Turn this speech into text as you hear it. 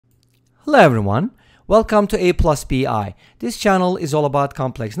Hello everyone, welcome to A plus BI. This channel is all about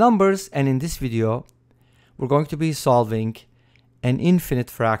complex numbers, and in this video we're going to be solving an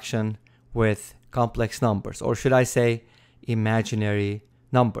infinite fraction with complex numbers, or should I say imaginary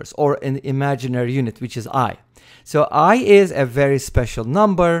numbers, or an imaginary unit, which is I. So I is a very special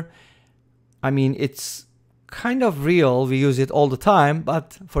number. I mean, it's kind of real, we use it all the time,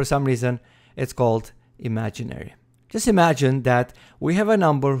 but for some reason it's called imaginary. Just imagine that we have a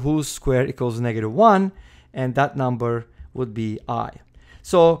number whose square equals -1, and that number would be I.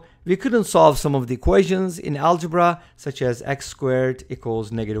 So we couldn't solve some of the equations in algebra, such as x squared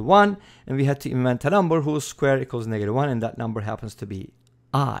equals -1, and we had to invent a number whose square equals -1, and that number happens to be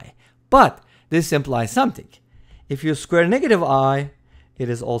I. But this implies something. If you square -I, it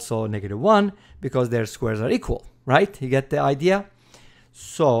is also -1 because their squares are equal, right? You get the idea?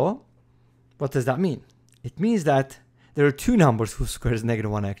 So what does that mean? It means that there are two numbers whose square is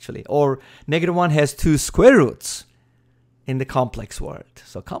 -1 actually, or -1 has two square roots in the complex world.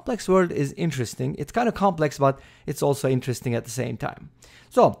 So complex world is interesting. It's kind of complex, but it's also interesting at the same time.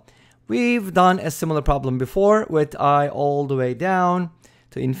 So we've done a similar problem before with I all the way down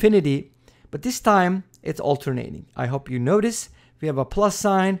to infinity, but this time it's alternating. I hope you notice we have a plus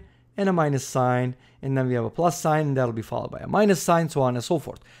sign and a minus sign, and then we have a plus sign, and that'll be followed by a minus sign, so on and so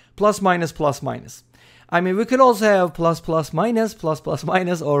forth. Plus minus plus minus. I mean, we could also have plus plus minus, plus plus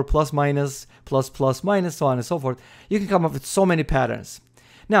minus, or plus minus, plus plus minus, so on and so forth. You can come up with so many patterns.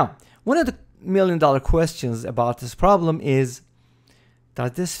 Now, one of the million-dollar questions about this problem is,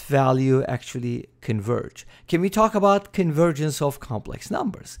 does this value actually converge? Can we talk about convergence of complex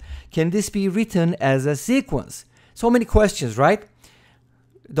numbers? Can this be written as a sequence? So many questions, right?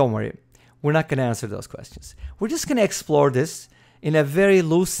 Don't worry, we're not going to answer those questions. We're just going to explore this in a very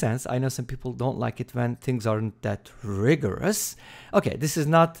loose sense. I know some people don't like it when things aren't that rigorous. Okay, this is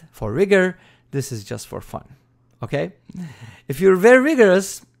not for rigor, this is just for fun. Okay? If you're very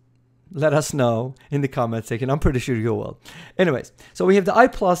rigorous, let us know in the comment section. I'm pretty sure you will. Anyways, so we have the I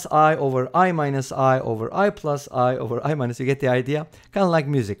plus I over I minus I over I plus I over I minus. You get the idea? Kind of like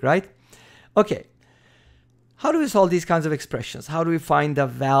music, right? Okay. How do we solve these kinds of expressions? How do we find the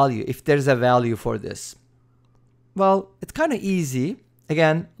value, if there's a value for this? Well, it's kind of easy.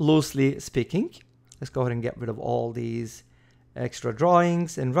 Again, loosely speaking. Let's go ahead and get rid of all these extra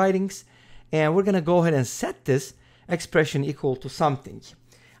drawings and writings. And we're going to go ahead and set this expression equal to something.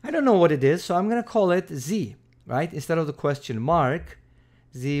 I don't know what it is, so I'm going to call it Z, right? Instead of the question mark,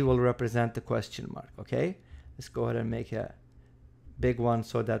 Z will represent the question mark, okay? Let's go ahead and make a big one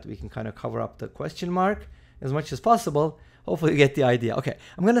so that we can kind of cover up the question mark as much as possible. Hopefully you get the idea. Okay,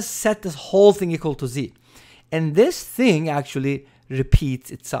 I'm going to set this whole thing equal to Z. And this thing actually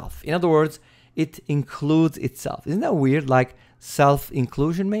repeats itself. In other words, it includes itself. Isn't that weird? Like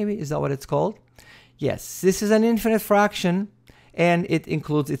self-inclusion, maybe? Is that what it's called? Yes, this is an infinite fraction, and it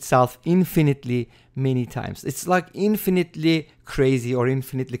includes itself infinitely many times. It's like infinitely crazy or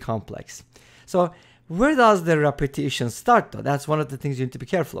infinitely complex. So where does the repetition start, though? That's one of the things you need to be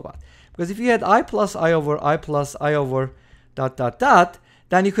careful about. Because if you had I plus I over I plus I over ...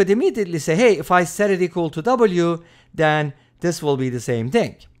 then you could immediately say, hey, if I set it equal to W, then this will be the same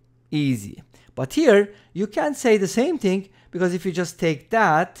thing. Easy. But here, you can't say the same thing, because if you just take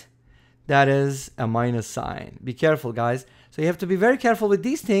that, that is a minus sign. Be careful, guys. So you have to be very careful with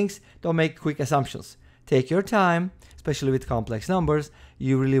these things. Don't make quick assumptions. Take your time, especially with complex numbers.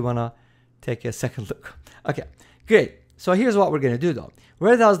 You really want to take a second look. Okay, great. So here's what we're going to do, though.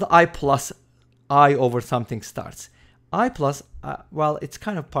 Where does the I plus I over something starts? I plus, well, it's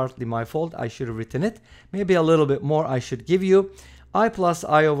kind of partly my fault. I should have written it. Maybe a little bit more I should give you. I plus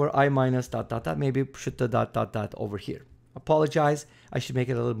I over I minus ... Maybe put the ... over here. Apologize. I should make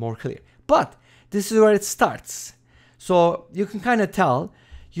it a little more clear. But this is where it starts. So you can kind of tell.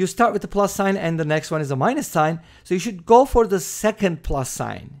 You start with the plus sign, and the next one is a minus sign. So you should go for the second plus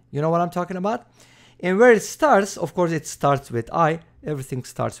sign. You know what I'm talking about? And where it starts, of course, it starts with I. Everything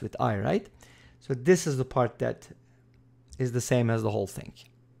starts with I, right? So this is the part that is the same as the whole thing.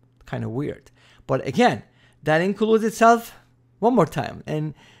 Kind of weird. But again, that includes itself one more time.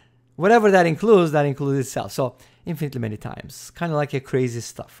 And whatever that includes itself. So infinitely many times. Kind of like a crazy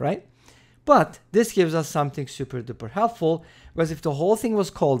stuff, right? But this gives us something super duper helpful, because if the whole thing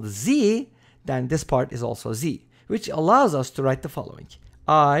was called Z, then this part is also Z, which allows us to write the following.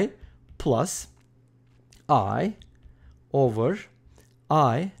 I plus I over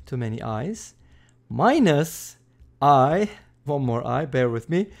I, too many I's, minus I, one more I, bear with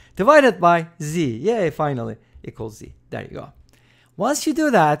me, divided by Z, yay, finally, equals Z. There you go. Once you do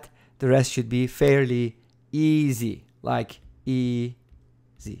that, the rest should be fairly easy, like easy.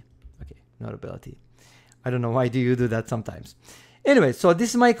 Okay, notability. I don't know why do you do that sometimes. Anyway, so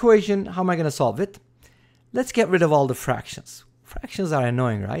this is my equation. How am I going to solve it? Let's get rid of all the fractions. Fractions are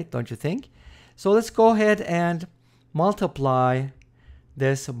annoying, right? Don't you think? So let's go ahead and multiply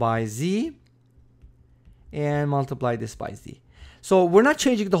this by z and multiply this by z. So we're not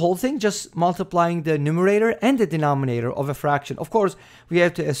changing the whole thing, just multiplying the numerator and the denominator of a fraction. Of course, we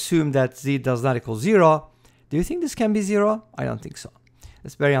have to assume that z does not equal 0. Do you think this can be 0? I don't think so.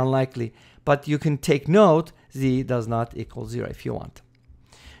 It's very unlikely. But you can take note, z does not equal 0 if you want.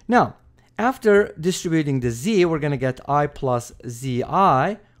 Now, after distributing the z, we're going to get I plus zi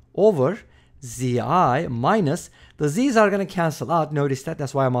over zi minus, the z's are going to cancel out. Notice that,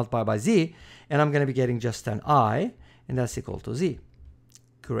 that's why I multiply by z, and I'm going to be getting just an I, and that's equal to z.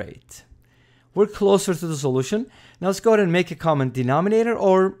 Great. We're closer to the solution. Now let's go ahead and make a common denominator,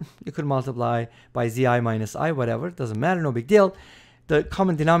 or you could multiply by zi minus I, whatever, it doesn't matter, no big deal. The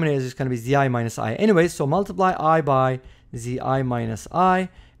common denominator is just going to be zi minus I anyway, so multiply I by zi minus I,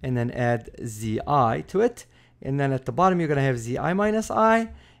 and then add zi to it, and then at the bottom you're going to have zi minus I,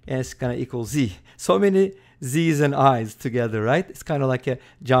 and it's going to equal z. So many z's and i's together, right? It's kind of like a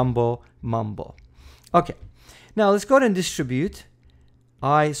jumbo mumbo. Okay, now let's go ahead and distribute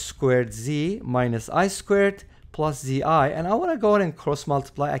I squared z minus I squared plus zi, and I want to go ahead and cross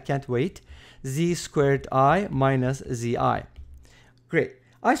multiply. I can't wait. Z squared I minus zi. Great.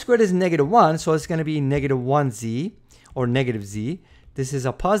 I squared is negative 1, so it's going to be negative 1z or negative z. This is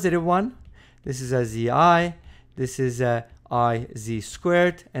a positive 1. This is a zi. This is a I z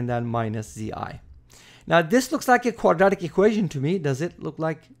squared, and then minus zi. Now this looks like a quadratic equation to me. Does it look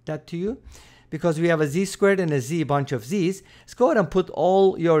like that to you? Because we have a z squared and a z bunch of z's. Let's go ahead and put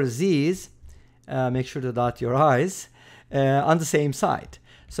all your z's, make sure to dot your i's, on the same side.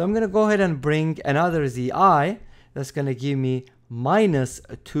 So I'm going to go ahead and bring another zi. That's going to give me minus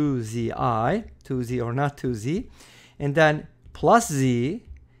 2zi, 2z or not 2z, and then plus z,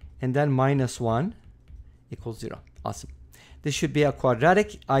 and then minus 1 equals 0. Awesome. This should be a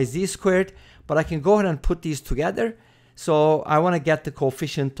quadratic, iz squared, but I can go ahead and put these together. So I want to get the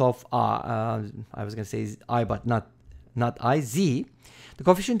coefficient of, I was going to say I, but not I, z. The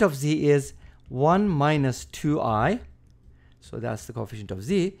coefficient of z is 1 minus 2i. So that's the coefficient of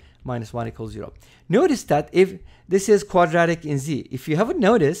z, minus 1 equals 0. Notice that if this is quadratic in z, if you haven't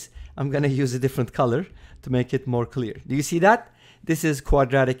noticed, I'm going to use a different color to make it more clear. Do you see that? This is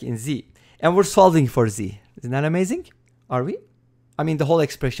quadratic in z. And we're solving for z. Isn't that amazing? Are we? I mean, the whole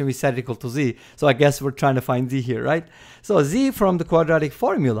expression we set equal to z. So I guess we're trying to find z here, right? So z from the quadratic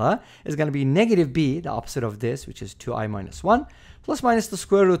formula is going to be negative b, the opposite of this, which is 2i minus 1, plus minus the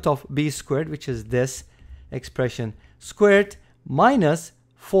square root of b squared, which is this expression squared, minus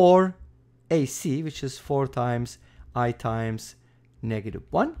 4ac, which is 4 times I times negative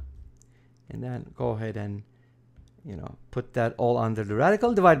 1. And then go ahead and, put that all under the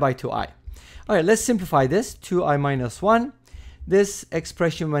radical, divide by 2i. All right, let's simplify this. 2i minus 1. This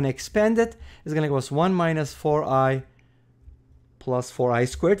expression, when expanded, is going to give us 1 minus 4i plus 4i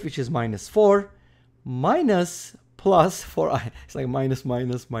squared, which is minus 4, minus plus 4i. It's like minus,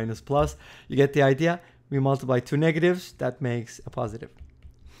 minus, minus, plus. You get the idea? We multiply two negatives. That makes a positive.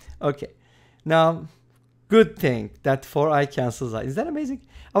 Okay. Now, good thing that 4i cancels out. Is that amazing?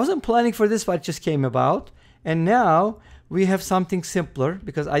 I wasn't planning for this, but it just came about. And now we have something simpler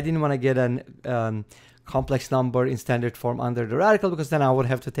because I didn't want to get an complex number in standard form under the radical, because then I would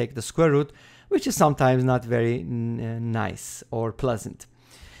have to take the square root, which is sometimes not very nice or pleasant.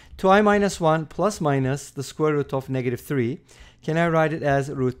 2i minus 1 plus minus the square root of negative 3. Can I write it as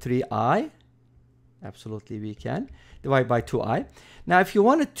root 3i? Absolutely we can. Divide by 2i. Now if you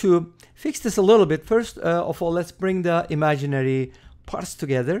wanted to fix this a little bit, first of all, let's bring the imaginary parts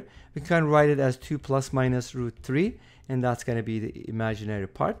together. We can write it as 2 plus minus root 3, and that's going to be the imaginary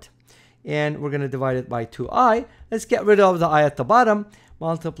part. And we're going to divide it by 2i. Let's get rid of the I at the bottom.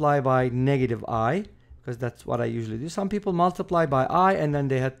 Multiply by negative I, because that's what I usually do. Some people multiply by I, and then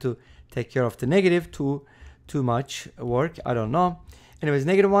they had to take care of the negative. Too much work. I don't know. Anyways,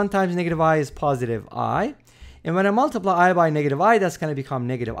 negative 1 times negative I is positive I. And when I multiply I by negative I, that's going to become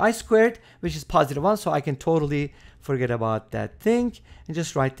negative I squared, which is positive 1. So I can totally forget about that thing and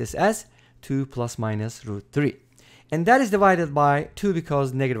just write this as 2 plus minus root 3. And that is divided by 2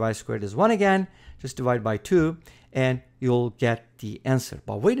 because negative I squared is 1 again. Just divide by 2 and you'll get the answer.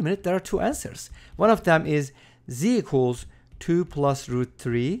 But wait a minute, there are two answers. One of them is z equals 2 plus root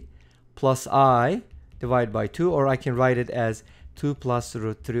 3 plus I divided by 2, or I can write it as 2 plus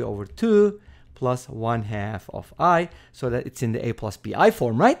root 3 over 2 plus 1/2 of I, so that it's in the a plus bi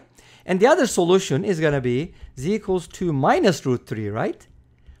form, right? And the other solution is going to be z equals 2 minus root 3, right?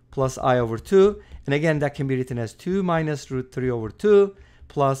 plus I over 2. And again, that can be written as 2 minus root 3 over 2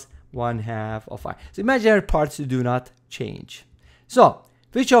 plus 1/2 of I. So imaginary parts do not change. So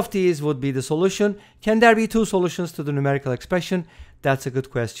which of these would be the solution? Can there be two solutions to the numerical expression? That's a good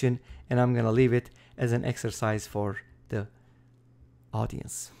question, and I'm going to leave it as an exercise for the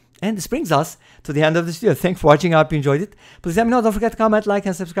audience. And this brings us to the end of this video. Thanks for watching. I hope you enjoyed it. Please let me know. Don't forget to comment, like,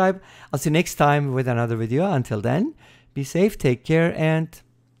 and subscribe. I'll see you next time with another video. Until then, be safe, take care, and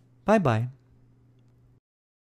bye-bye.